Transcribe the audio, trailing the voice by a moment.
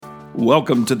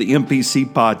Welcome to the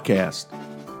MPC Podcast.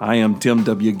 I am Tim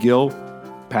W. Gill,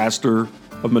 pastor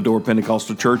of Medora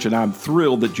Pentecostal Church, and I'm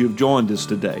thrilled that you've joined us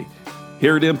today.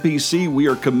 Here at MPC, we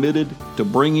are committed to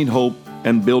bringing hope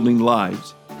and building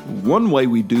lives. One way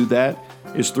we do that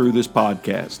is through this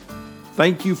podcast.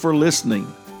 Thank you for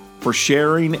listening, for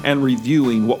sharing and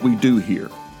reviewing what we do here.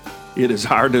 It is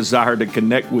our desire to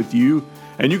connect with you,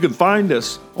 and you can find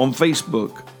us on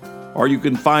Facebook, or you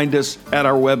can find us at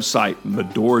our website,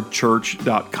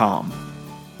 medorachurch.com.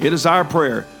 It is our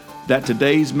prayer that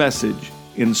today's message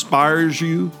inspires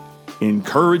you,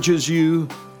 encourages you,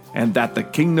 and that the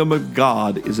kingdom of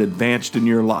God is advanced in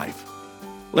your life.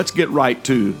 Let's get right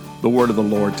to the word of the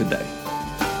Lord today.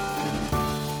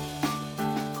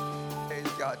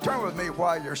 Praise God. Turn with me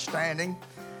while you're standing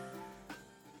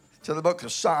to the book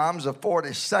of Psalms, the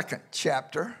 42nd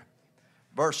chapter,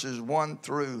 verses 1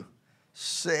 through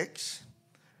 6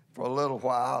 for a little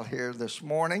while here this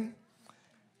morning.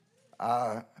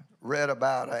 I read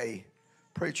about a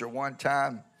preacher one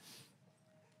time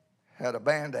had a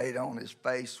Band-Aid on his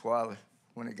face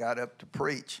when he got up to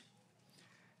preach.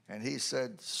 And he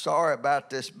said, sorry about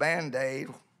this Band-Aid.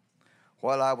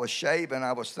 While I was shaving,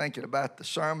 I was thinking about the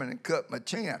sermon and cut my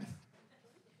chin.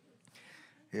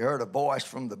 He heard a voice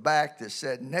from the back that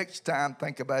said, next time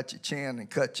think about your chin and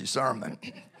cut your sermon.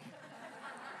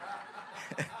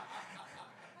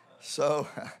 So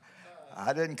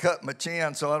I didn't cut my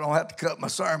chin, so I don't have to cut my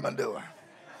sermon, do I?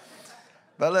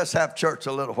 But let's have church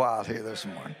a little while here this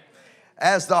morning.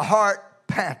 As the heart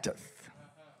panteth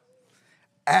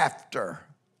after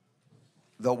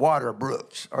the water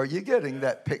brooks. Are you getting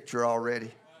that picture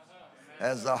already?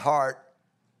 As the heart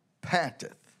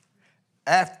panteth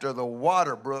after the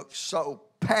water brooks, so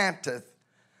panteth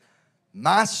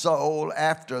my soul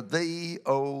after thee,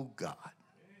 O God.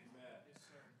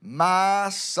 My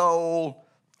soul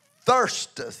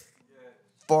thirsteth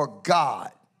for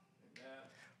God,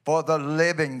 for the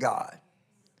living God.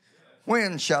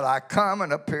 When shall I come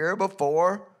and appear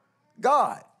before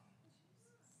God?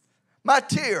 My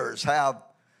tears have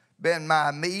been my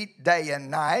meat day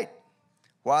and night,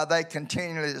 while they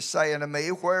continually say unto me,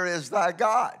 where is thy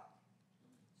God?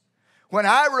 When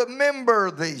I remember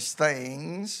these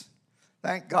things,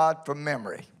 thank God for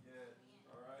memory,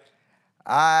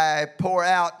 I pour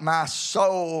out my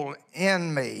soul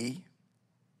in me,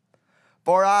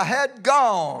 for I had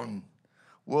gone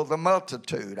with the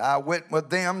multitude. I went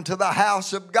with them to the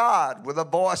house of God with a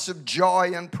voice of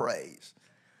joy and praise,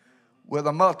 with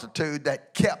a multitude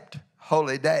that kept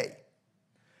holy day.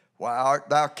 Why art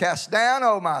thou cast down,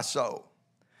 O my soul?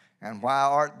 And why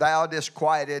art thou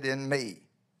disquieted in me?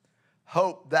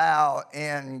 Hope thou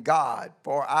in God,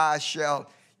 for I shall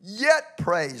yet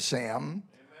praise him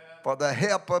for the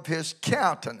help of his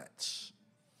countenance.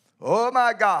 Oh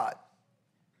my God,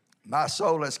 my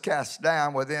soul is cast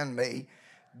down within me.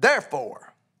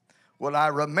 Therefore will I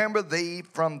remember thee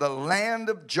from the land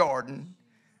of Jordan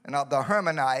and of the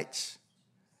Hermonites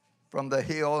from the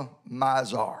hill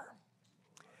Mizar.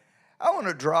 I want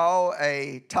to draw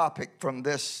a topic from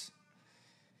this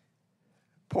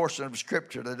portion of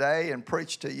Scripture today and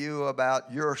preach to you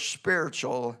about your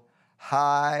spiritual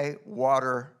high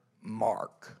water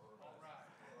mark.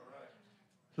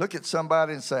 Look at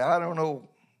somebody and say, I don't know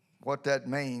what that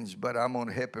means, but I'm going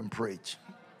to help him preach.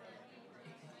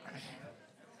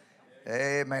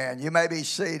 Amen. You may be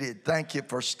seated. Thank you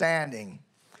for standing.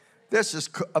 This is,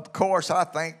 of course, I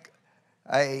think,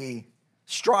 a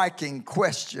striking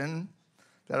question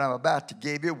that I'm about to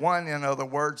give you. One, in other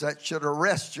words, that should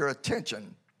arrest your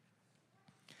attention.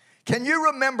 Can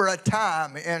you remember a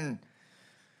time in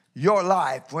your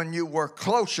life when you were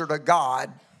closer to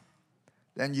God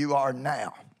than you are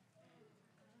now?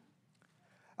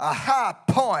 A high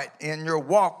point in your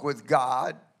walk with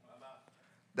God,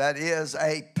 that is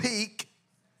a peak,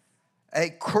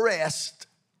 a crest,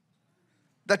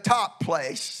 the top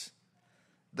place,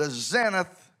 the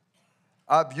zenith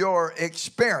of your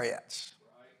experience.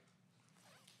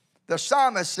 The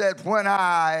psalmist said, when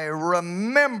I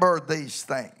remember these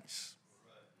things,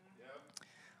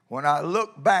 when I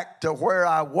look back to where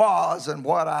I was and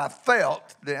what I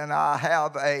felt, then I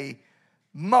have a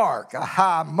mark, a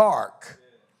high mark.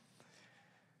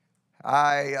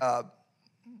 A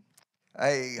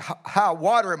high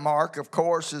water mark, of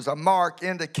course, is a mark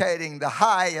indicating the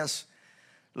highest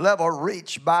level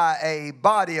reached by a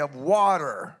body of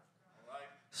water,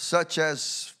 such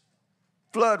as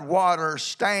flood water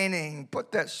staining.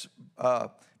 Put that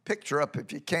picture up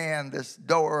if you can, this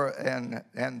door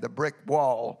and the brick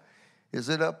wall. Is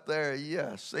it up there?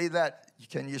 Yes. See that?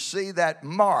 Can you see that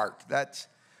mark? That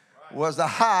was the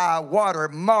high water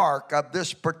mark of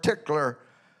this particular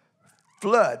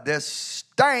flood, this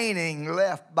staining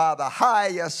left by the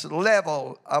highest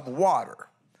level of water.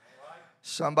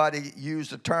 Somebody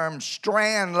used the term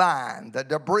strand line, the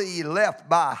debris left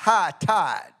by high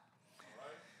tide.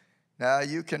 Now,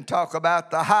 you can talk about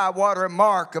the high water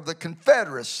mark of the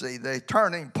Confederacy, the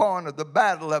turning point of the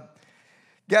Battle of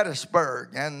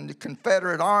Gettysburg. And the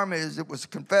Confederate armies, it was the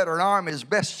Confederate Army's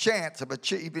best chance of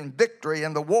achieving victory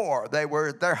in the war. They were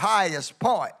at their highest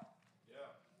point.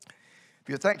 If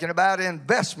you're thinking about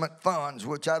investment funds,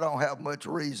 which I don't have much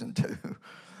reason to,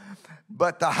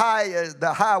 but the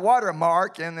high water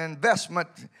mark in investment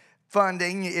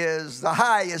funding is the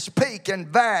highest peak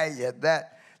in value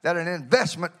that an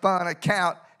investment fund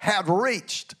account had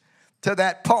reached to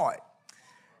that point.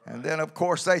 And then, of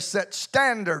course, they set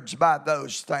standards by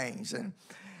those things. And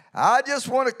I just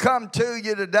want to come to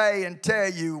you today and tell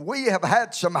you we have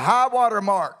had some high water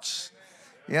marks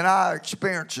in our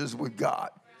experiences with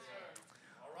God.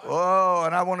 Oh,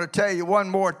 and I want to tell you one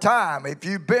more time, if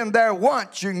you've been there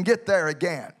once, you can get there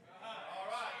again.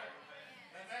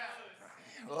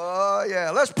 Oh,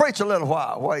 yeah. Let's preach a little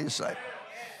while. What do you say?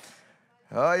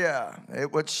 Oh, yeah.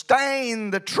 It would stain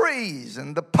the trees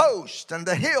and the posts and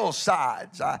the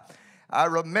hillsides. I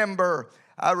remember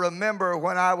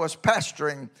when I was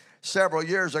pastoring several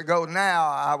years ago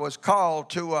now, I was called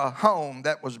to a home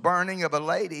that was burning of a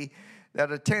lady that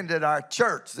attended our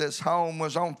church. This home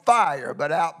was on fire,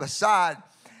 but out beside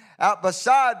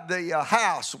the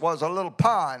house was a little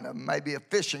pond, maybe a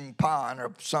fishing pond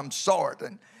of some sort.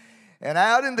 And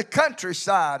out in the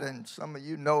countryside, and some of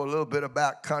you know a little bit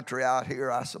about country out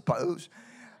here, I suppose.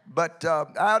 But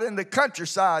out in the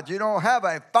countryside, you don't have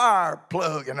a fire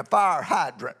plug and a fire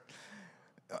hydrant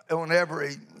on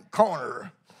every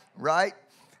corner, right?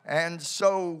 And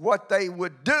so what they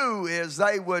would do is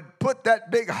they would put that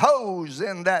big hose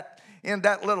in that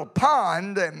little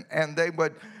pond, and they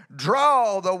would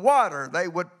draw the water. They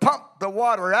would pump the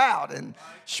water out and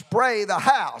spray the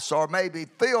house, or maybe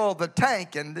fill the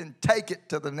tank and then take it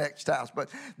to the next house. But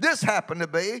this happened to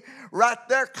be right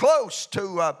there close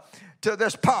to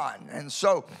this pond. And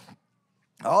so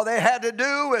all they had to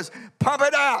do was pump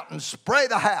it out and spray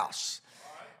the house.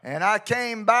 And I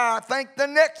came by, I think, the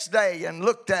next day and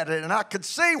looked at it, and I could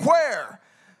see where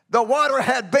the water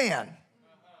had been.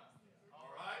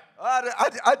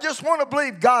 I just want to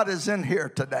believe God is in here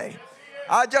today.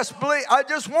 I just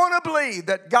want to believe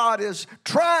that God is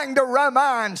trying to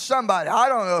remind somebody. I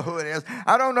don't know who it is.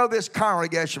 I don't know this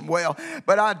congregation well,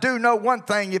 but I do know one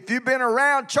thing. If you've been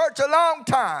around church a long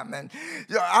time, and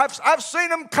I've seen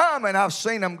them come and I've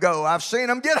seen them go. I've seen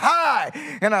them get high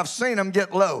and I've seen them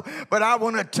get low. But I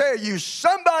want to tell you,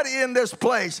 somebody in this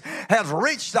place has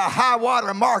reached a high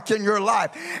water mark in your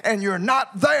life, and you're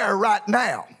not there right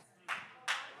now.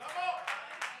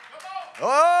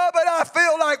 Oh, but I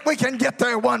feel like we can get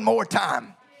there one more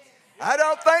time. I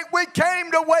don't think we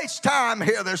came to waste time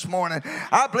here this morning.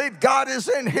 I believe God is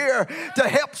in here to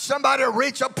help somebody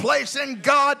reach a place in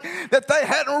God that they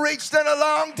hadn't reached in a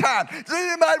long time. Does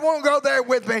anybody want to go there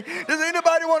with me? Does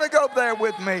anybody want to go there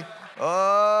with me?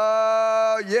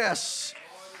 Oh, yes.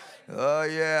 Oh,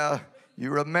 yeah. You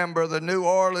remember the New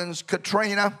Orleans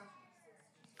Katrina?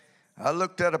 I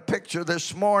looked at a picture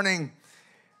this morning.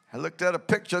 And it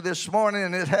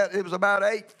was about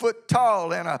 8 foot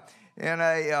tall in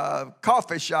a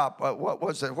coffee shop. What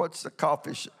was it? What's the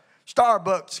coffee shop?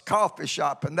 Starbucks coffee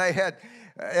shop. And they had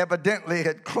evidently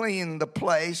cleaned the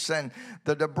place, and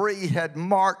the debris had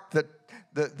marked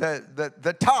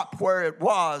the top where it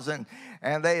was, and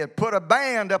they had put a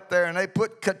band up there, and they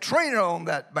put Katrina on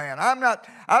that band. I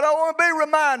don't want to be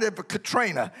reminded of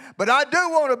Katrina, but I do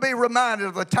want to be reminded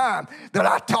of the time that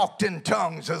I talked in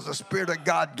tongues as the Spirit of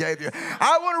God gave you.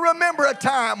 I want to remember a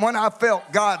time when I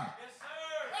felt God.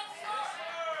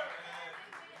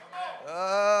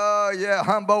 Oh, yeah,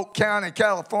 Humboldt County,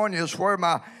 California is where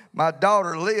my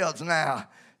daughter lives now.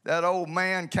 That old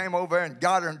man came over and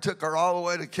got her and took her all the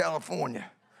way to California.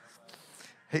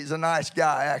 He's a nice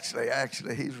guy, actually.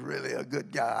 Actually, he's really a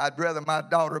good guy. I'd rather my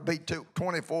daughter be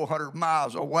 2,400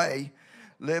 miles away,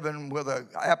 living with an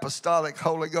apostolic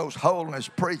Holy Ghost holiness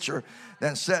preacher,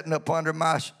 than sitting up under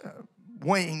my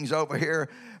wings over here,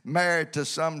 married to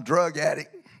some drug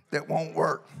addict that won't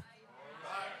work.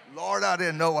 Lord, I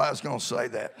didn't know I was going to say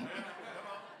that.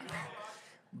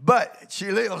 But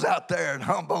she lives out there in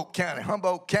Humboldt County.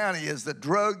 Humboldt County is the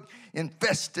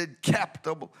drug-infested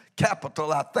capital,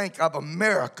 I think, of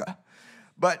America.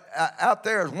 But out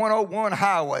there is 101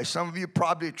 highway. Some of you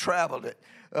probably traveled it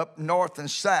up north and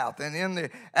south. And in the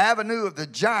Avenue of the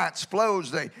Giants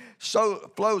flows the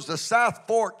South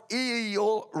Fork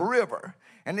Eel River.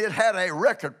 And it had a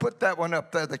record, put that one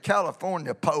up there, the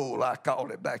California pole, I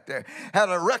called it back there, had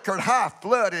a record high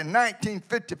flood in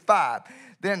 1955.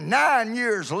 Then 9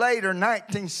 years later,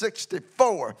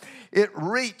 1964, it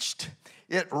reached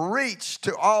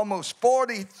to almost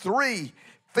 43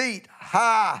 feet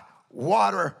high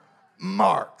water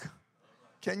mark.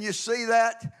 Can you see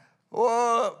that?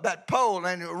 Oh, that pole,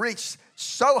 and it reached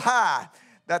so high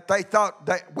that they thought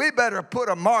that we better put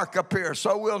a mark up here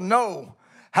so we'll know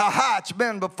how high it's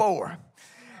been before.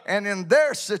 And in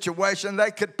their situation,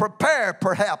 they could prepare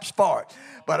perhaps for it.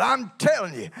 But I'm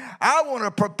telling you, I want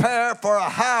to prepare for a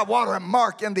high water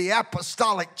mark in the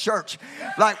apostolic church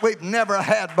like we've never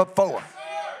had before.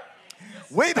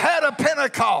 We've had a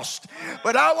Pentecost,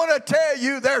 but I want to tell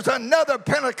you there's another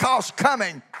Pentecost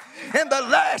coming. In the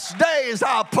last days,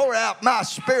 I'll pour out my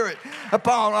spirit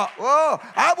upon all. Oh,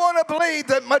 I want to believe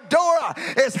that Medora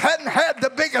hadn't had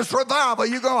the biggest revival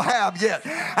you're going to have yet.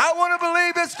 I want to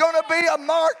believe it's going to be a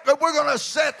mark that we're going to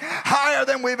set higher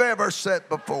than we've ever set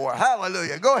before.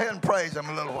 Hallelujah. Go ahead and praise Him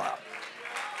a little while.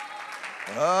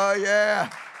 Oh, yeah.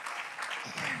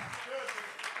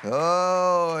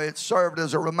 Oh, it served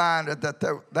as a reminder that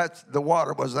the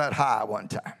water was that high one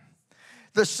time.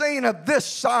 The scene of this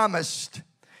psalmist,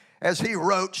 as he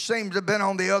wrote, seems to have been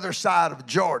on the other side of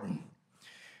Jordan,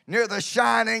 near the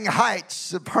shining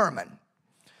heights of Hermon.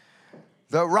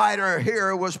 The writer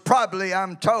here was probably,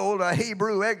 I'm told, a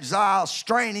Hebrew exile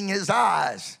straining his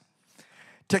eyes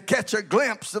to catch a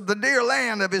glimpse of the dear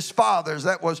land of his fathers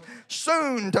that was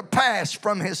soon to pass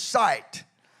from his sight.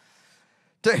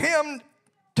 To him,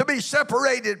 to be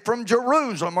separated from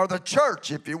Jerusalem, or the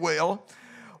church, if you will,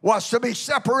 was to be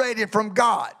separated from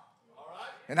God.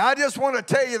 And I just want to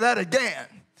tell you that again.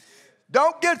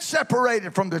 Don't get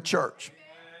separated from the church.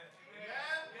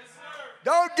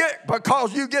 Don't get,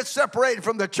 because you get separated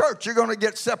from the church, you're going to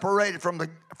get separated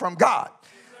from God.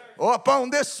 Oh, upon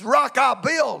this rock I'll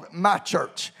build my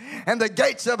church, and the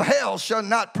gates of hell shall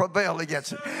not prevail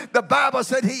against it. The Bible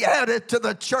said He added to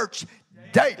the church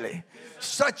daily.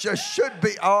 Such a should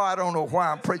be. Oh, I don't know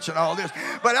why I'm preaching all this,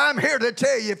 but I'm here to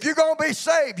tell you, if you're going to be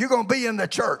saved, you're going to be in the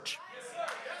church.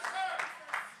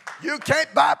 You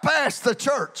can't bypass the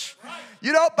church.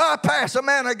 You don't bypass a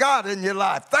man of God in your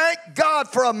life. Thank God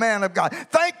for a man of God.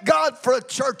 Thank God for a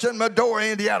church in Medora,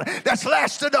 Indiana, that's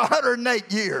lasted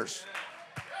 108 years.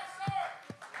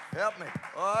 Help me.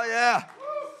 Oh, yeah.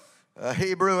 A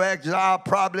Hebrew exile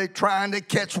probably trying to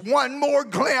catch one more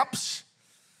glimpse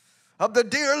of the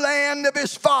dear land of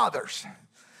his fathers.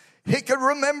 He could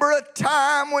remember a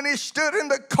time when he stood in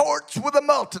the courts with the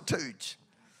multitudes.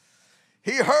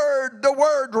 He heard the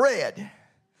word read.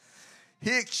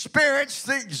 He experienced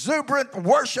the exuberant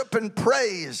worship and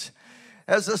praise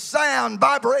as the sound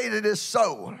vibrated his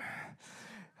soul.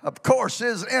 Of course,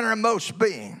 his innermost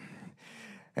being.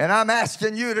 And I'm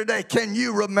asking you today, can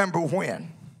you remember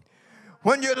when?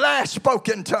 When you last spoke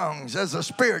in tongues as the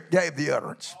Spirit gave the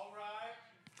utterance.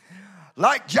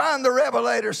 Like John the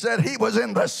Revelator said, he was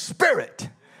in the Spirit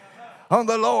on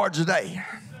the Lord's day.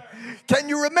 Can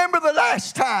you remember the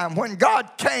last time when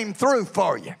God came through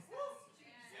for you?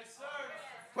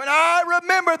 When I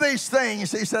remember these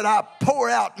things, He said, I pour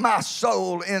out my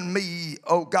soul in me,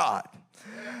 O God.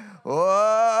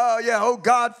 Oh, yeah, oh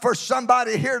God, for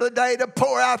somebody here today to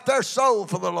pour out their soul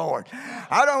for the Lord.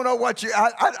 I don't know what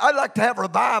I'd like to have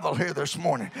revival here this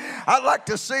morning. I'd like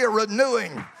to see a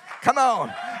renewing. Come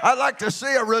on. I'd like to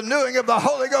see a renewing of the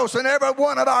Holy Ghost in every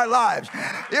one of our lives.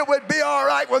 It would be all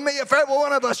right with me if every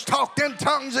one of us talked in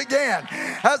tongues again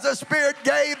as the Spirit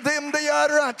gave them the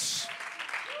utterance.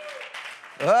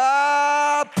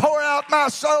 Pour out my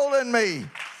soul in me,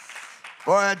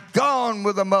 for I had gone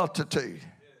with the multitude.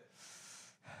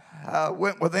 I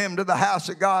went with them to the house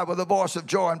of God with a voice of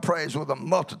joy and praise, with a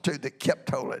multitude that kept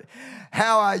holy.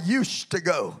 How I used to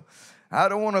go. I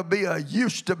don't want to be a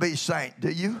used to be saint, do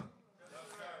you?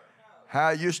 How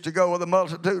I used to go with a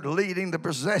multitude, leading the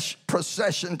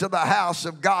procession to the house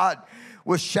of God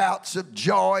with shouts of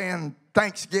joy and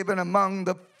thanksgiving among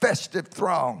the festive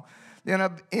throng. The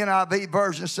NIV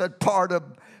version said, part of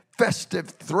festive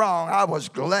throng. I was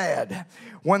glad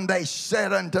when they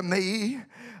said unto me,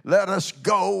 let us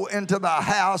go into the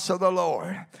house of the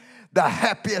Lord. The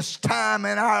happiest time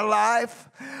in our life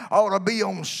ought to be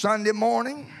on Sunday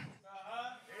morning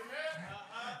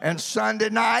and Sunday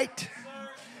night.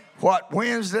 What,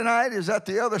 Wednesday night? Is that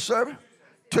the other service?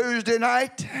 Tuesday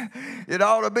night. It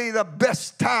ought to be the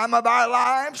best time of our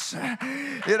lives.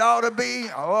 It ought to be,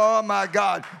 oh my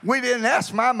God. We didn't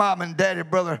ask my mom and daddy,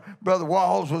 Brother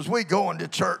Walls, was we going to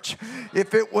church?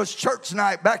 If it was church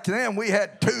night back then, we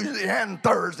had Tuesday and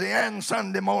Thursday and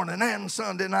Sunday morning and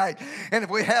Sunday night. And if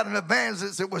we had an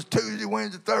evangelist, it was Tuesday,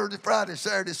 Wednesday, Thursday, Friday,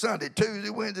 Saturday, Sunday, Tuesday,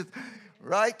 Wednesday,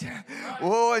 right?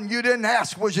 Oh, and you didn't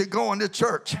ask, was you going to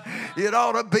church? It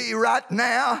ought to be right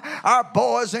now. Our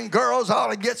boys and girls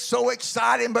ought to get so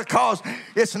excited because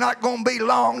it's not going to be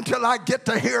long till I get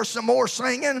to hear some more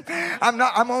singing. I'm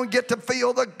going to get to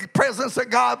feel the presence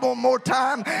of God one more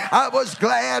time. I was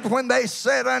glad when they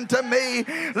said unto me,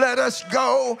 let us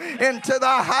go into the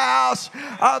house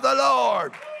of the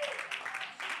Lord.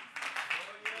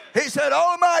 He said,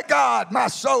 oh my God, my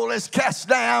soul is cast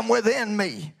down within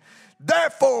me.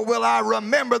 Therefore will I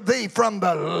remember thee from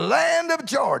the land of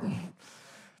Jordan,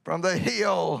 from the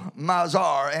hill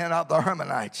Mizar and of the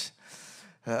Hermonites.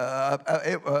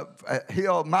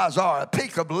 Hill Mizar, a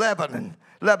peak of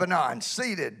Lebanon,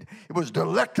 seated. It was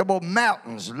delectable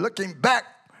mountains. Looking back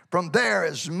from there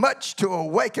is much to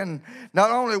awaken not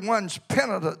only one's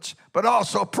penitence, but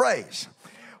also praise.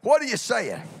 What are you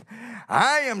saying?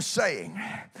 I am saying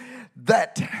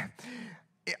that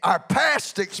our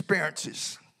past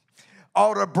experiences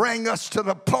ought to bring us to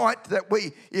the point that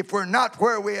if we're not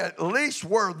where we at least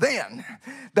were then,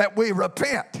 that we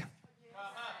repent.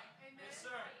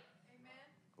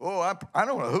 Oh, I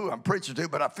don't know who I'm preaching to,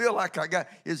 but I feel like I got,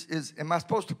 am I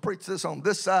supposed to preach this on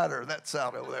this side or that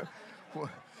side over there?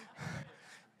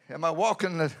 Am I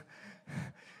walking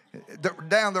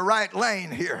down the right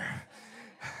lane here?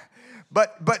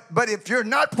 But if you're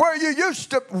not where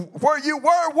you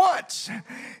were once,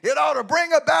 it ought to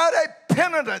bring about a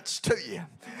penitence to you,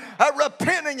 a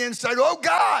repenting and saying, oh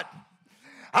God,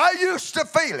 I used to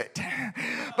feel it,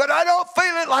 but I don't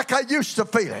feel it like I used to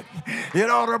feel it. It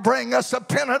ought to bring us a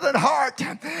penitent heart.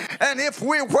 And if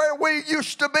we're where we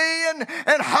used to be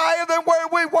and higher than where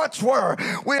we once were,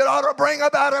 we ought to bring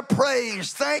about a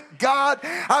praise. Thank God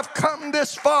I've come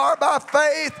this far by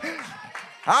faith.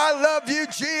 I love you,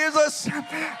 Jesus.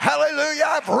 Hallelujah.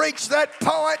 I've reached that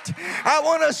point. I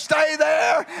want to stay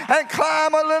there and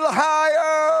climb a little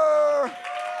higher.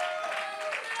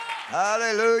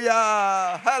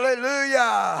 Hallelujah.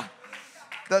 Hallelujah.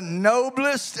 The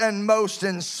noblest and most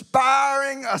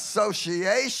inspiring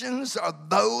associations are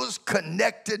those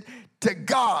connected to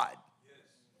God.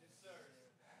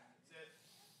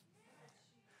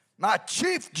 My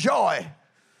chief joy,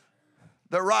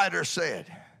 the writer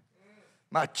said,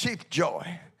 my chief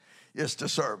joy is to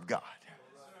serve God.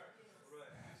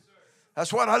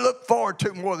 That's what I look forward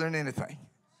to more than anything.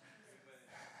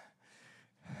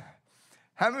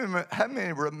 How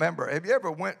many remember? Have you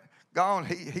ever gone?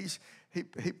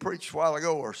 He preached a while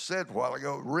ago, or said a while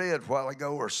ago, read a while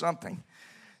ago, or something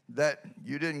that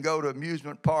you didn't go to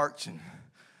amusement parks and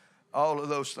all of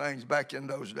those things back in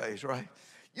those days, right?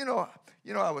 You know,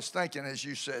 I was thinking as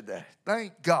you said that.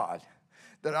 Thank God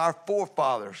that our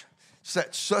forefathers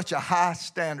set such a high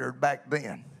standard back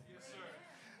then,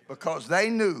 because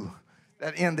they knew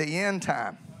that in the end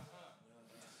time,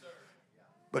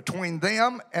 between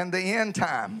them and the end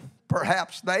time,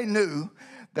 perhaps they knew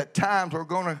that times were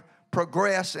going to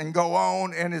progress and go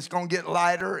on, and it's going to get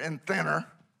lighter and thinner.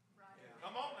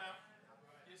 Come on now.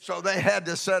 So they had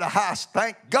to set a high.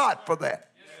 Thank God for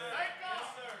that.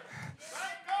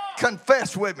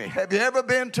 Confess with me. Have you ever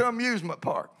been to an amusement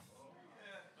park?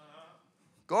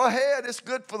 Go ahead, it's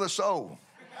good for the soul.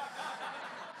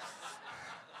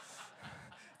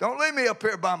 Don't leave me up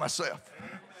here by myself.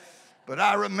 But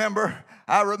I remember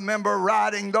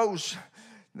riding those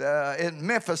in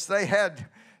Memphis. They had,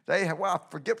 well, I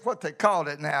forget what they called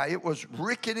it now. It was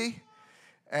rickety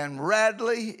and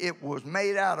rattly. It was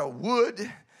made out of wood.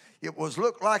 It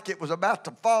looked like it was about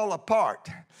to fall apart.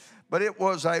 But it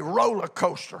was a roller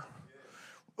coaster,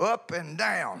 up and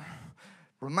down.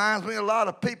 Reminds me a lot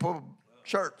of people,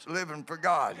 church, living for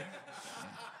God.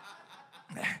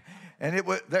 And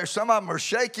there's some of them are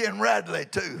shaky and rattly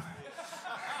too.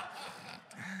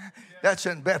 That's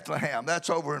in Bethlehem. That's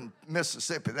over in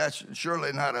Mississippi. That's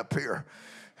surely not up here.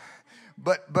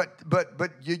 But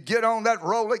you get on that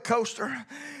roller coaster,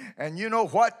 and you know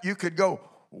what? You could go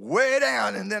way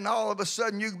down, and then all of a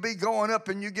sudden you could be going up,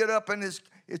 and you get up, and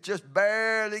it just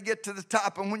barely get to the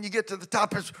top. And when you get to the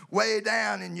top, it's way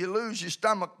down, and you lose your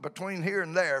stomach between here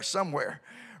and there somewhere,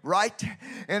 right?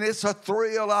 And it's a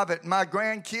thrill of it. My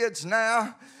grandkids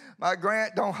now,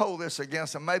 don't hold this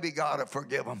against them. Maybe God will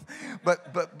forgive them.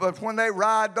 But when they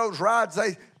ride those rides,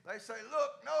 they say,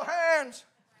 look, no hands.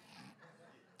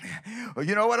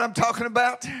 You know what I'm talking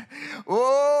about?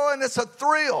 Oh, and it's a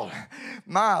thrill.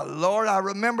 My Lord, I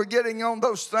remember getting on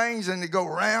those things and they go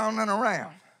round and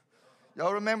around.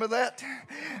 Y'all remember that?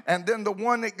 And then the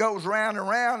one that goes round and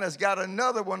round has got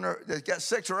another one that's got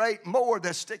 6 or 8 more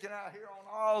that's sticking out here on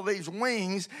all these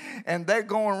wings, and they're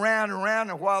going round and round,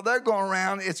 and while they're going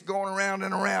around, it's going around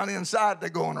and around inside. They're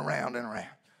going around and around.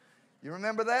 You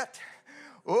remember that?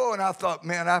 Oh, and I thought,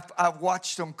 man, I've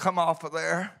watched them come off of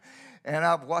there. And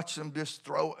I've watched them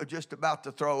just about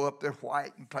to throw up. They're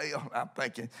white and pale. I'm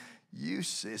thinking, you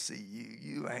sissy,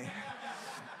 you ain't.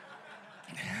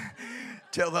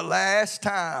 Till the last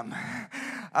time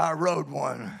I rode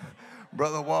one,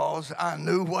 Brother Walls, I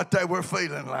knew what they were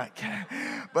feeling like.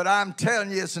 But I'm telling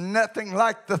you, it's nothing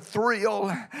like the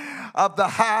thrill of the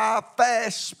high,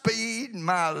 fast speed.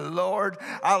 My Lord,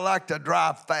 I like to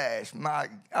drive fast. I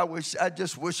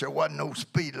just wish there wasn't no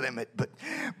speed limit.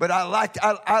 But I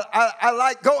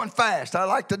like going fast. I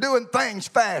like to doing things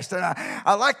fast, and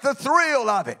I like the thrill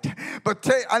of it. But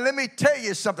let me tell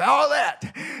you something. All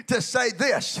that to say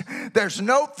this: there's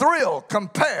no thrill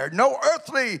compared, no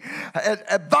earthly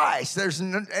advice. There's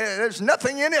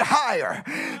nothing any higher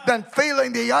than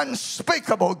feeling the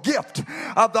unspeakable gift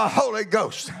of the Holy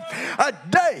Ghost. A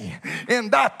day in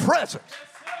thy presence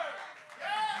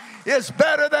is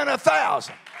better than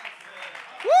 1,000.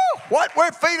 Woo! What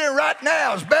we're feeling right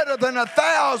now is better than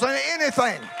 1,000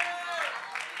 anything.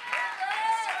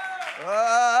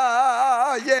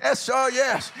 Yes, oh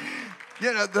yes.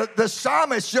 You know, the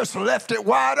psalmist just left it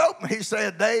wide open. He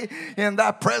said, a day in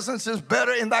thy presence is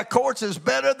better, in thy courts is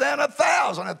better than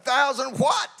 1,000. 1,000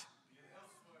 what?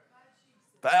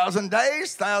 1,000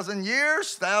 days, 1,000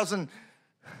 years, 1,000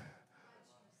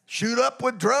 shoot up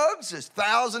with drugs, it's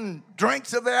 1,000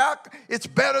 drinks of the alcohol. It's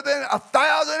better than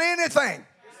 1,000 anything.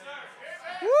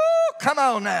 Woo, come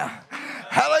on now.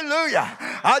 Hallelujah.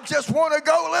 I just want to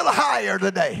go a little higher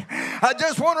today. I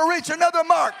just want to reach another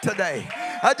mark today.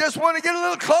 I just want to get a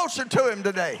little closer to him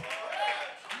today.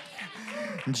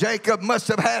 Jacob must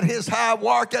have had his high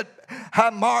water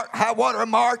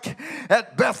mark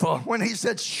at Bethel when he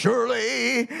said,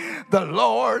 surely the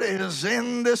Lord is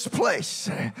in this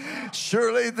place.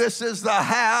 Surely this is the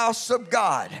house of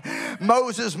God.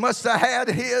 Moses must have had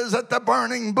his at the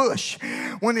burning bush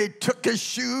when he took his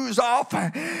shoes off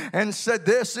and said,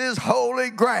 this is holy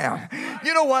ground.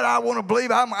 You know what I want to believe?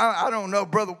 I don't know,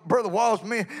 Brother Walls,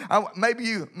 maybe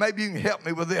you can help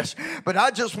me with this, but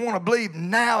I just want to believe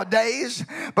nowadays,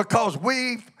 because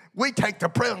we take the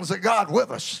presence of God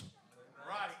with us.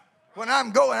 When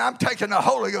I'm going, I'm taking the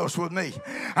Holy Ghost with me.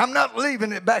 I'm not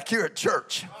leaving it back here at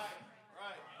church.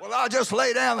 Well, I'll just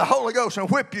lay down the Holy Ghost and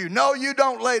whip you. No, you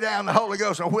don't lay down the Holy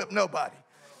Ghost and whip nobody.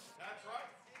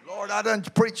 Lord, I done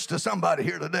preached to somebody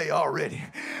here today already.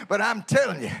 But I'm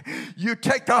telling you, you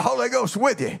take the Holy Ghost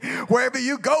with you. Wherever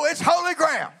you go, it's holy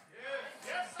ground.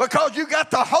 Because you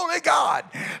got the Holy God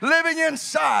living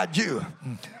inside you.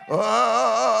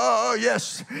 Oh,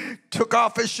 yes. Took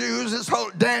off his shoes.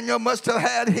 Daniel must have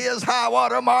had his high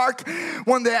water mark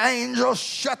when the angel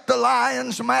shut the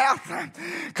lion's mouth.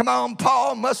 Come on,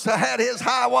 Paul must have had his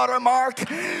high water mark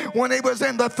when he was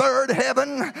in the third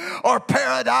heaven or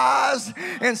paradise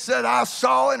and said, I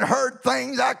saw and heard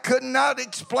things I could not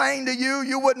explain to you.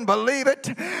 You wouldn't believe it.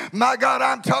 My God,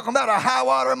 I'm talking about a high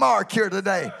water mark here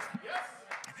today.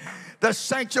 The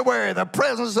sanctuary, the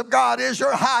presence of God is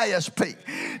your highest peak.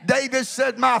 David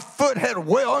said, my foot had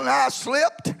well nigh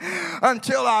slipped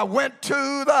until I went to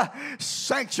the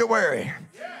sanctuary.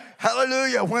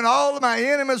 Hallelujah. When all of my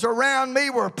enemies around me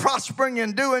were prospering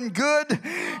and doing good,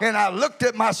 and I looked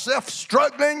at myself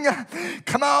struggling,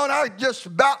 come on, I just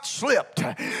about slipped.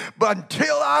 But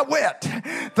until I went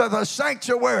to the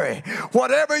sanctuary,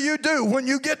 whatever you do when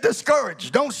you get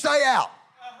discouraged, don't stay out.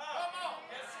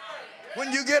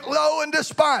 When you get low and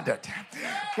despondent,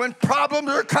 when problems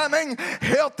are coming,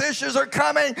 health issues are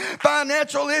coming,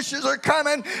 financial issues are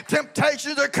coming,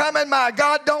 temptations are coming, my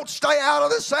God, don't stay out of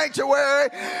the sanctuary.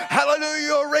 Hallelujah,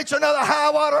 you'll reach another high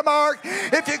water mark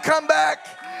if you come back.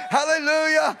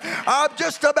 Hallelujah, I've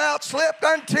just about slipped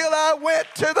until I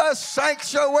went to the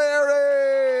sanctuary.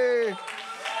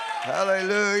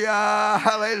 Hallelujah,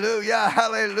 hallelujah,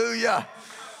 hallelujah.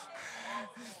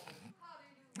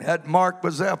 That mark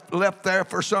was left there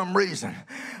for some reason.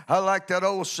 I like that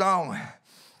old song.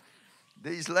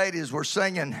 These ladies were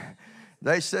singing.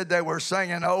 They said they were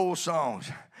singing old songs.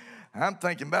 I'm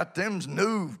thinking about them's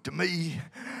new to me.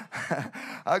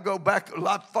 I go back a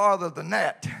lot farther than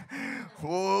that.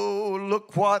 Oh,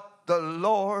 look what the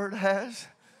Lord has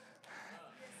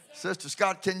Sister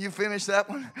Scott, can you finish that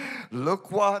one?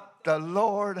 Look what the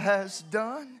Lord has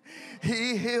done.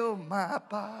 He healed my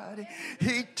body.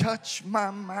 He touched my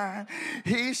mind.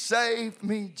 He saved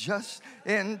me just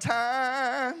in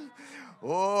time.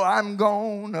 Oh, I'm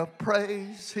gonna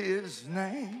praise his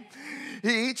name.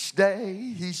 Each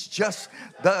day he's just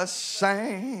the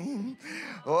same.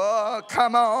 Oh,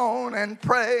 come on and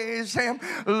praise him.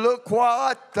 Look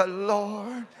what the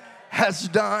Lord has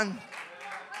done.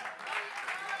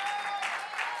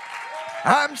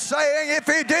 I'm saying if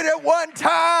he did it one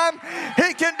time,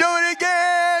 he can do it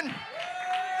again.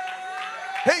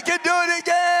 He can do it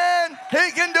again.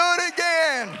 He can do it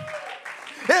again.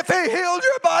 If he healed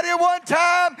your body one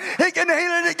time, he can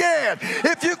heal it again.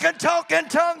 If you can talk in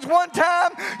tongues one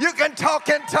time, you can talk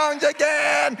in tongues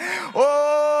again.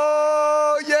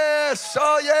 Oh, yes.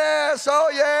 Oh, yes. Oh,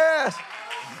 yes.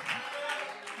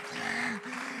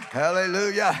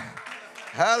 Hallelujah.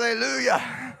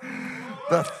 Hallelujah.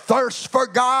 The thirst for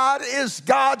God is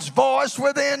God's voice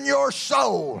within your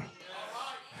soul.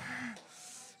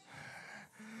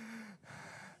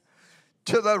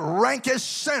 To the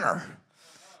rankest sinner,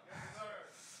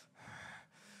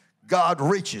 God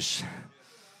reaches.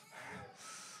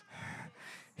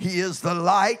 He is the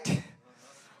light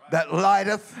that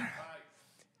lighteth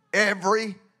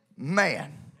every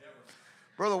man.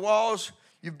 Brother Walls,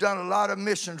 you've done a lot of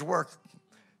missions work.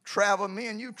 Travel, me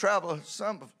and you travel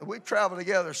some. We travel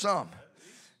together some.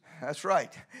 That's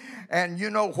right. And you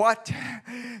know what?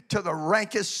 To the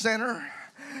rankest sinner,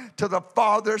 to the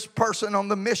farthest person on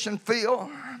the mission field,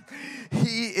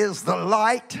 he is the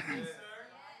light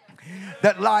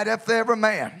that lighteth every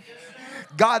man.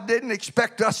 God didn't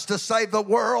expect us to save the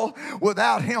world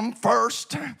without him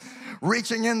first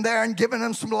reaching in there and giving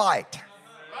them some light.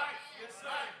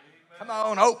 Come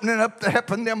on,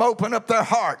 helping them open up their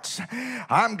hearts.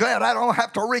 I'm glad I don't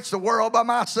have to reach the world by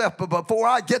myself, but before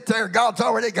I get there, God's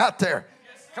already got there.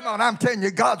 Come on, I'm telling you,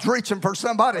 God's reaching for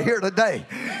somebody here today.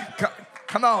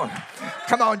 Come on.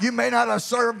 Come on. You may not have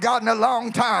served God in a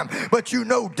long time, but you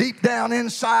know deep down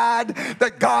inside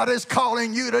that God is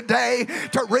calling you today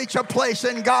to reach a place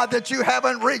in God that you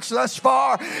haven't reached thus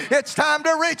far. It's time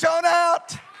to reach on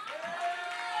out.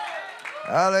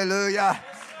 Hallelujah.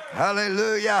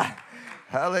 Hallelujah.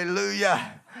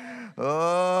 Hallelujah.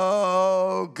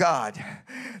 Oh, God.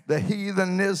 The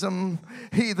heathenism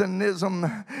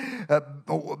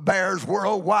bears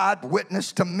worldwide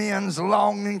witness to men's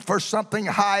longing for something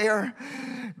higher,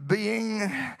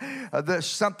 being there's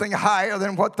something higher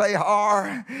than what they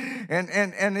are,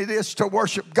 and it is to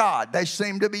worship God. They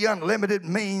seem to be unlimited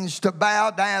means to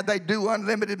bow down. They do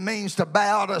unlimited means to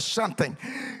bow to something.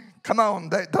 Come on,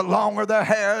 the longer their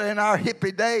hair in our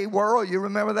hippie day world, you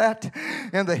remember that?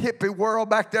 In the hippie world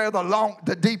back there,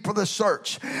 the deeper the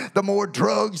search. The more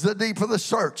drugs, the deeper the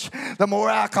search. The more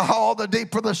alcohol, the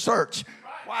deeper the search.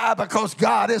 Why? Because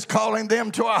God is calling them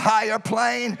to a higher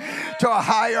plane, to a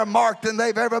higher mark than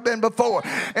they've ever been before.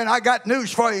 And I got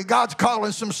news for you. God's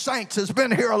calling some saints that's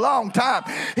been here a long time.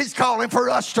 He's calling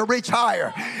for us to reach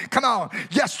higher. Come on.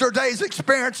 Yesterday's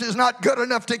experience is not good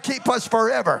enough to keep us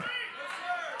forever.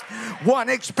 One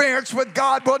experience with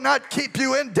God will not keep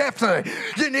you indefinitely.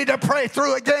 You need to pray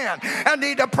through again. And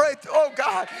need to pray through, oh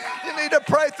God, you need to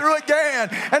pray through again.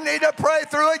 And need to pray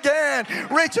through again.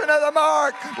 Reach another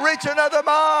mark. Reach another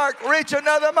mark. Reach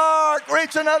another mark.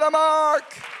 Reach another mark.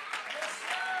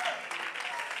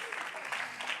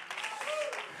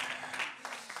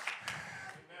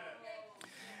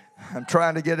 I'm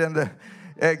trying to get in the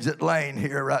exit lane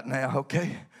here right now,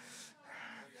 okay?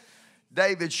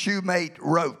 David Shoemate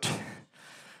wrote,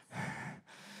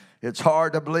 it's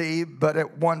hard to believe, but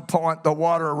at one point the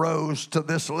water rose to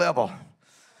this level.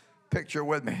 Picture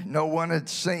with me. No one had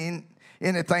seen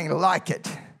anything like it.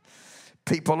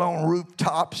 People on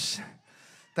rooftops.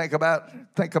 Think about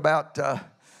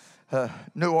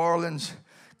New Orleans,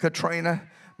 Katrina.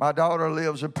 My daughter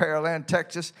lives in Pearland,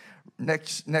 Texas.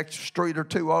 Next street or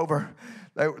two over,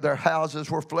 their houses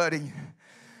were flooding.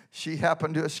 She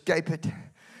happened to escape it.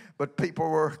 But people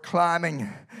were climbing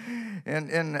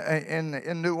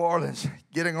in New Orleans,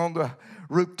 getting on the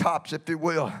rooftops, if you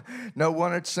will. No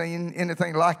one had seen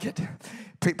anything like it.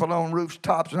 People on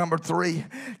rooftops. Number 3,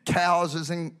 cows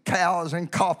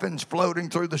and coffins floating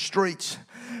through the streets.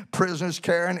 Prisoners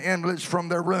carrying invalids from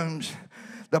their rooms.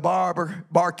 The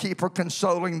barkeeper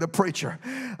consoling the preacher.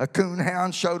 A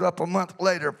coonhound showed up a month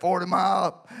later, 40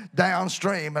 miles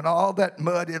downstream, and all that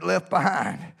mud it left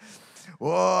behind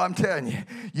Well, I'm telling you,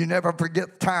 you never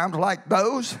forget times like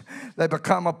those. They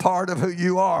become a part of who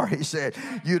you are. He said,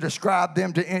 you describe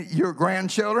them to your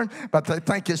grandchildren, but they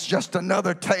think it's just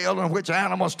another tale in which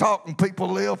animals talk and people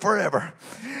live forever.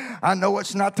 I know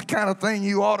it's not the kind of thing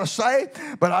you ought to say,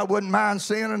 but I wouldn't mind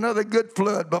seeing another good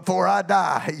flood before I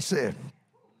die, he said.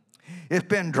 It's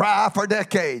been dry for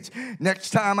decades.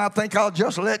 Next time I think I'll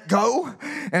just let go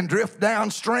and drift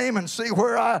downstream and see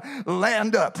where I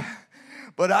land up.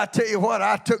 But I tell you what,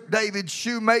 I took David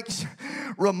Shoemake's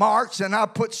remarks and I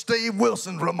put Steve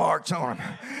Wilson's remarks on them.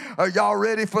 Are y'all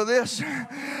ready for this?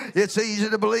 It's easy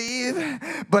to believe,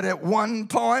 but at one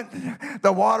point,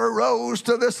 the water rose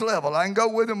to this level. I can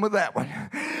go with him with that one.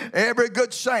 Every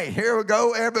good saint, here we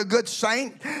go, every good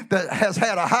saint that has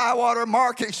had a high water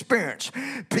mark experience.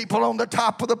 People on the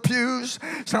top of the pews,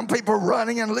 some people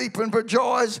running and leaping for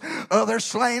joys, others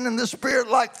slain in the spirit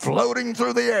like floating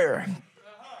through the air.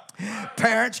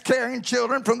 Parents carrying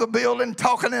children from the building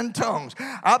talking in tongues.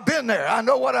 I've been there. I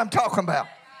know what I'm talking about.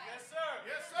 Yes, sir.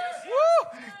 Yes, sir. Woo!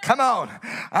 Come on.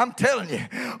 I'm telling you.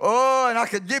 Oh, and I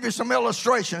could give you some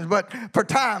illustrations, but for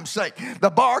time's sake,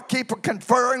 the barkeeper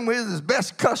conferring with his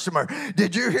best customer.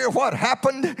 Did you hear what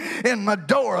happened in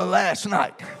Medora last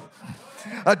night?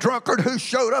 A drunkard who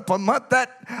showed up that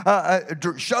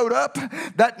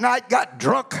night got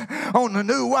drunk on the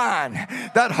new wine,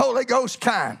 that Holy Ghost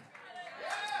kind.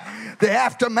 The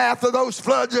aftermath of those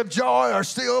floods of joy are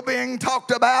still being talked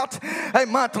about a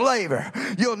month later.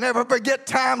 You'll never forget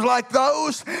times like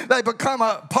those. They become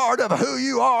a part of who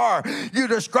you are. You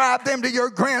describe them to your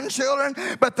grandchildren,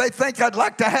 but they think I'd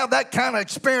like to have that kind of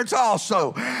experience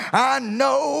also. I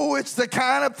know it's the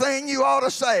kind of thing you ought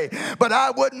to say, but I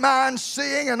wouldn't mind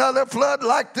seeing another flood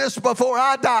like this before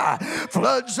I die.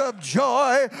 Floods of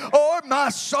joy o'er my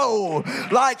soul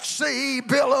like sea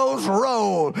billows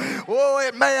roll. Oh,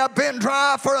 it may have been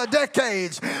dry for a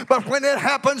decades, but when it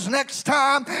happens next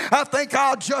time, I think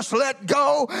I'll just let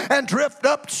go and drift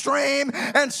upstream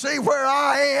and see where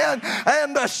I am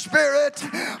and the Spirit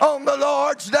on the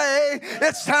Lord's day.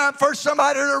 It's time for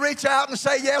somebody to reach out and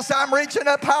say, yes, I'm reaching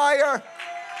up higher.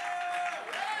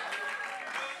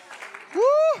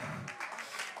 Woo!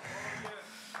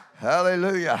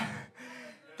 Hallelujah.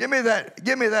 Give me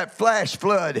that flash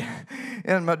flood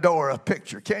in Medora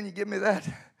picture. Can you give me that?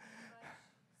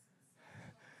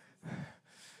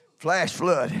 Flash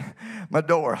flood,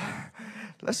 Medora.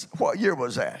 What year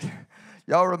was that?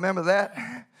 Y'all remember that?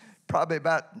 Probably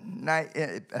about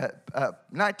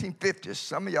 1950s.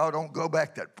 Some of y'all don't go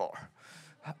back that far.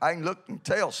 I can look and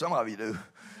tell some of you do.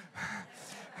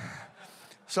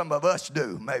 Some of us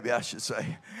do, maybe I should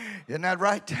say. Isn't that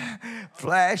right?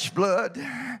 Flash flood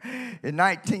in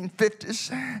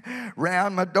 1950s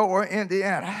around Medora,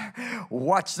 Indiana.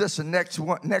 Watch this. The next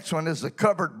one is the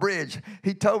covered bridge.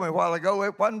 He told me a while ago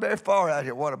it wasn't very far out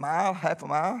here. What, a mile, half a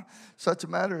mile? Such a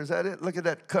matter, is that it? Look at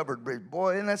that covered bridge.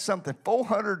 Boy, isn't that something?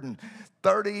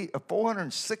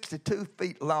 462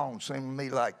 feet long, seemed to me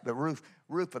like the roof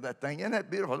of that thing. Isn't that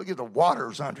beautiful? Look at the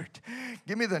waters under it.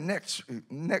 Give me the next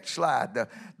slide,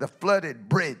 the flooded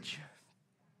bridge.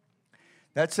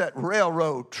 That's that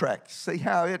railroad track. See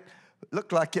how it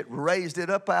looked like it raised it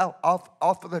up out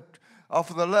off of the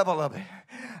level of it.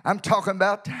 I'm talking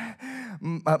about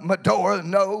Medora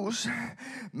knows,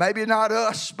 maybe not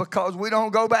us because we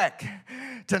don't go back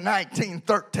to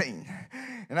 1913.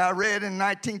 And I read in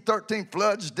 1913,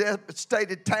 floods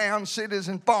devastated towns, cities,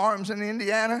 and farms in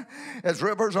Indiana as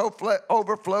rivers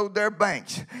overflowed their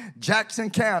banks. Jackson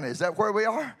County, is that where we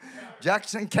are?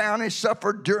 Jackson County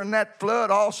suffered during that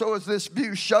flood. Also, as this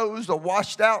view shows, the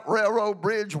washed-out railroad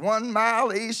bridge 1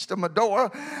 mile east of Medora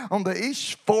on the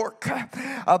east fork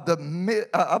of the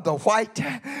White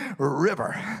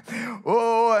River.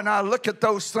 Oh, and I look at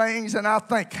those things and I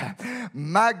think,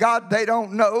 my God, they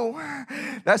don't know.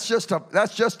 That's just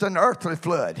an earthly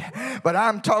flood. But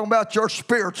I'm talking about your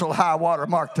spiritual high water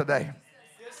mark today.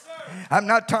 I'm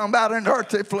not talking about an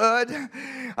earthly flood.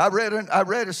 I read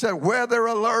it said, weather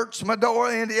alerts,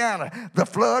 Medora, Indiana. The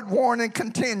flood warning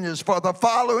continues for the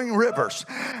following rivers.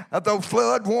 The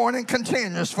flood warning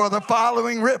continues for the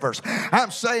following rivers.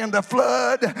 I'm saying the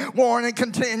flood warning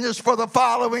continues for the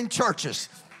following churches.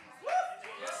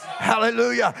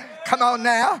 Hallelujah. Come on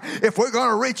now. If we're going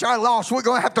to reach our lost, we're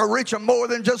going to have to reach them more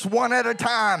than just one at a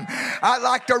time. I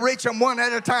like to reach them one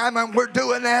at a time, and we're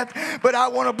doing that. But I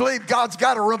want to believe God's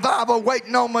got a revival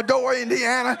waiting on Medora,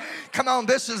 Indiana. Come on,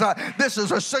 this is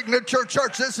a signature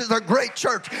church. This is a great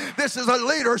church. This is a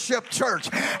leadership church.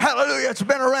 Hallelujah. It's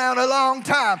been around a long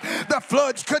time. The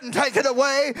floods couldn't take it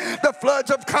away. The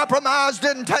floods of compromise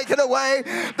didn't take it away.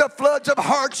 The floods of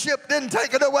hardship didn't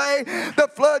take it away. The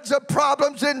floods of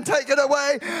problems didn't take it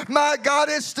away. My God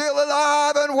is still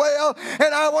alive and well,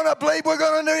 and I want to believe we're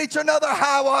going to reach another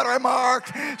high water mark.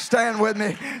 Stand with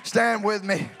me. Stand with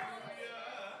me.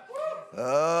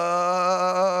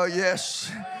 Oh,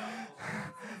 yes.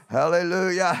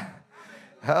 Hallelujah.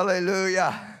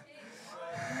 Hallelujah.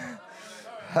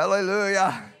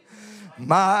 Hallelujah.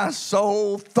 My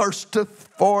soul thirsteth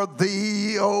for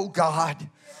thee, O God.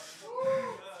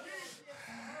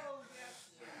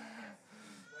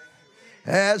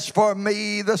 As for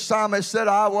me, the psalmist said,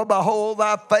 I will behold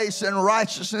thy face in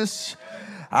righteousness.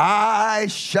 I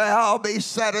shall be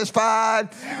satisfied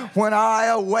when I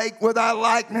awake with thy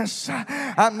likeness.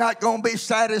 I'm not going to be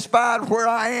satisfied where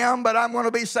I am, but I'm going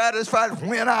to be satisfied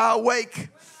when I awake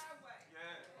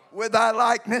with thy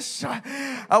likeness.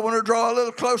 I want to draw a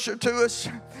little closer to us,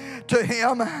 to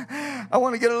him. I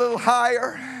want to get a little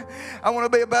higher. I want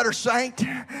to be a better saint.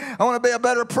 I want to be a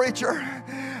better preacher.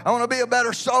 I want to be a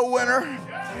better soul winner.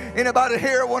 Anybody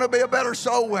here want to be a better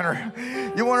soul winner?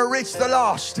 You want to reach the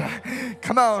lost?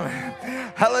 Come on.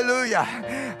 Hallelujah.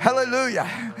 Hallelujah.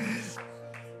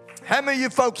 How many of you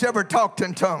folks ever talked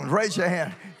in tongues? Raise your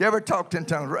hand. You ever talked in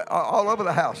tongues? All over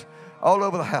the house. All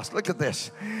over the house. Look at this.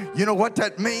 You know what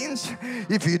that means?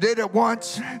 If you did it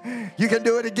once, you can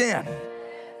do it again.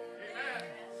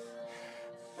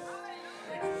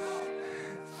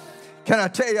 Can I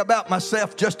tell you about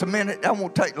myself just a minute? That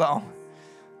won't take long.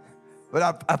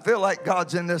 But I feel like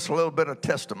God's in this a little bit of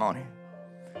testimony.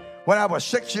 When I was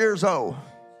 6 years old.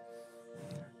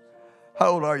 How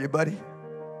old are you, buddy?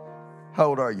 How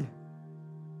old are you?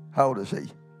 How old is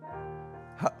he?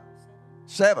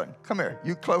 7. Come here.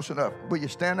 You close enough. Will you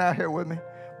stand out here with me?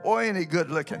 Boy, ain't he good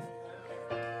looking.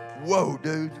 Whoa,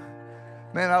 dude.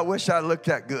 Man, I wish I looked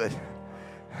that good.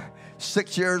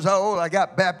 6 years old, I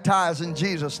got baptized in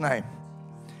Jesus' name.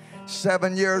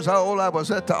 7 years old, I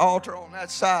was at the altar on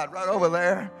that side, right over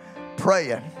there,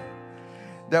 praying.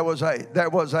 There was a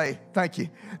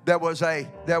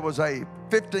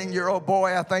 15-year-old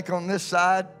boy, I think, on this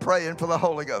side, praying for the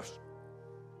Holy Ghost.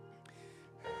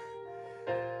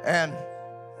 And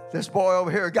this boy over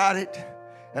here got it,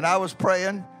 and I was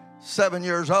praying, 7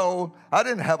 years old. I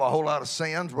didn't have a whole lot of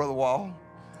sins, Brother Wall.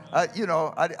 I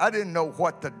didn't know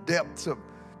what the depths of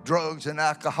drugs and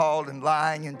alcohol and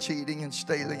lying and cheating and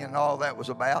stealing and all that was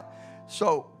about.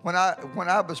 So when I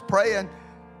was praying,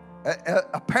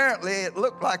 apparently it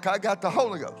looked like I got the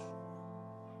Holy Ghost.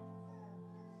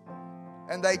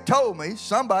 And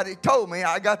somebody told me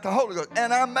I got the Holy Ghost.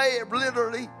 And I may have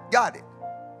literally got it.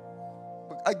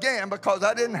 Again, because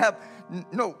I didn't have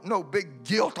no big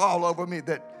guilt all over me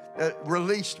that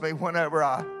released me whenever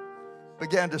I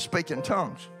began to speak in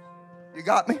tongues. You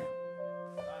got me?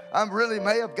 I really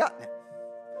may have gotten it.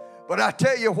 But I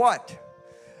tell you what,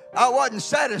 I wasn't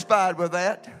satisfied with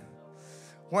that.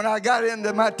 When I got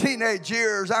into my teenage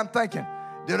years, I'm thinking,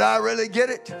 did I really get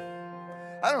it?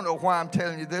 I don't know why I'm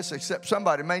telling you this, except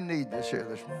somebody may need this here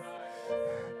this morning.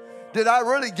 Did I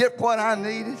really get what I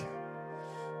needed?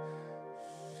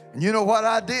 And you know what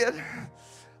I did?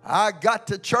 I got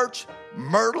to church,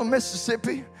 Myrtle,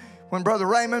 Mississippi, when Brother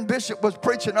Raymond Bishop was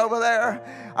preaching over there.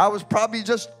 I was probably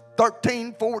just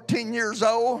 13, 14 years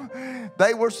old.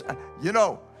 They were,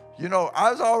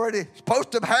 I was already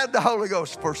supposed to have had the Holy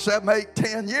Ghost for 7, 8,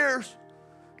 10 years.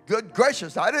 Good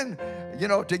gracious. I didn't,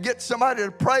 to get somebody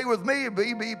to pray with me,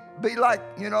 be like,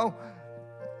 you know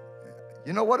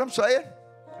what I'm saying?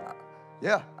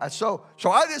 Yeah. So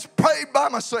I just prayed by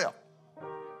myself.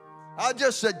 I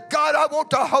just said, God, I want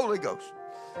the Holy Ghost.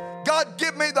 God,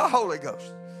 give me the Holy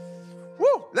Ghost.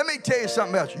 Woo, let me tell you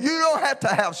something else. You don't have to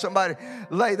have somebody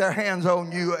lay their hands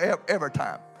on you every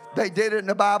time. They did it in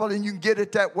the Bible, and you can get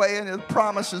it that way, and the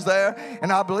promise is there,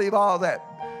 and I believe all that.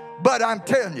 But I'm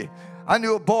telling you, I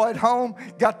knew a boy at home,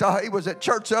 he was at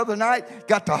church the other night,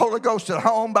 got the Holy Ghost at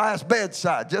home by his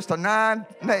bedside, just a 9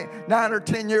 or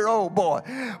 10-year-old boy.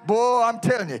 Boy, I'm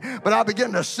telling you, but I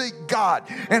began to seek God,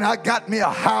 and I got me a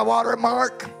high water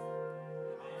mark.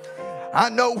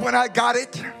 I know when I got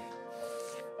it.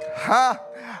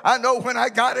 I know when I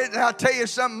got it, and I'll tell you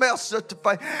something else.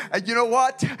 You know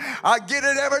what? I get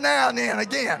it every now and then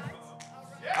again.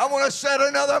 I want to set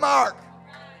another mark.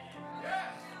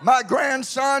 My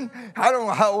grandson, I don't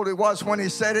know how old he was when he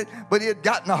said it, but he had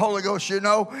gotten the Holy Ghost, and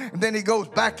then he goes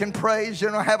back and prays,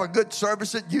 have a good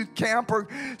service at youth camp or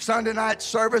Sunday night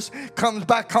service, comes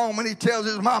back home and he tells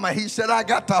his mama, he said, I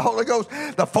got the Holy Ghost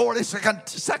the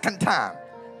 42nd time.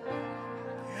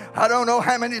 I don't know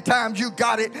how many times you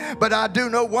got it, but I do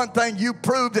know one thing. You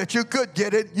proved that you could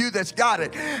get it, you that's got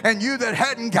it. And you that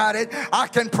hadn't got it, I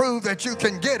can prove that you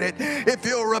can get it. If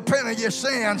you'll repent of your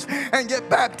sins and get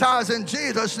baptized in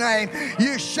Jesus' name,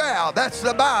 you shall, that's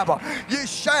the Bible, you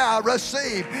shall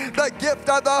receive the gift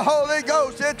of the Holy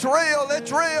Ghost. It's real,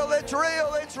 it's real, it's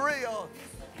real, it's real.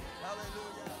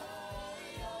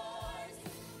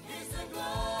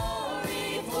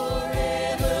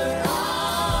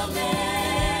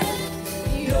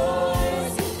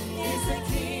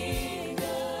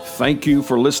 Thank you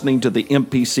for listening to the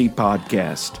MPC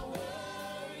podcast.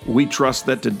 We trust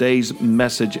that today's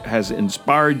message has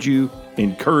inspired you,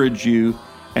 encouraged you,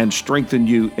 and strengthened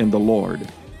you in the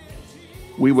Lord.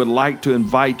 We would like to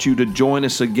invite you to join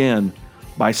us again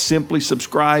by simply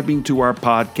subscribing to our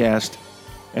podcast,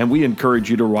 and we encourage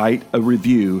you to write a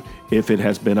review if it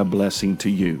has been a blessing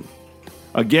to you.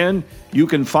 Again, you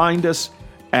can find us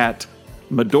at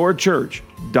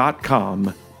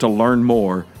medorachurch.com to learn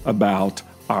more about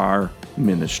our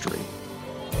ministry.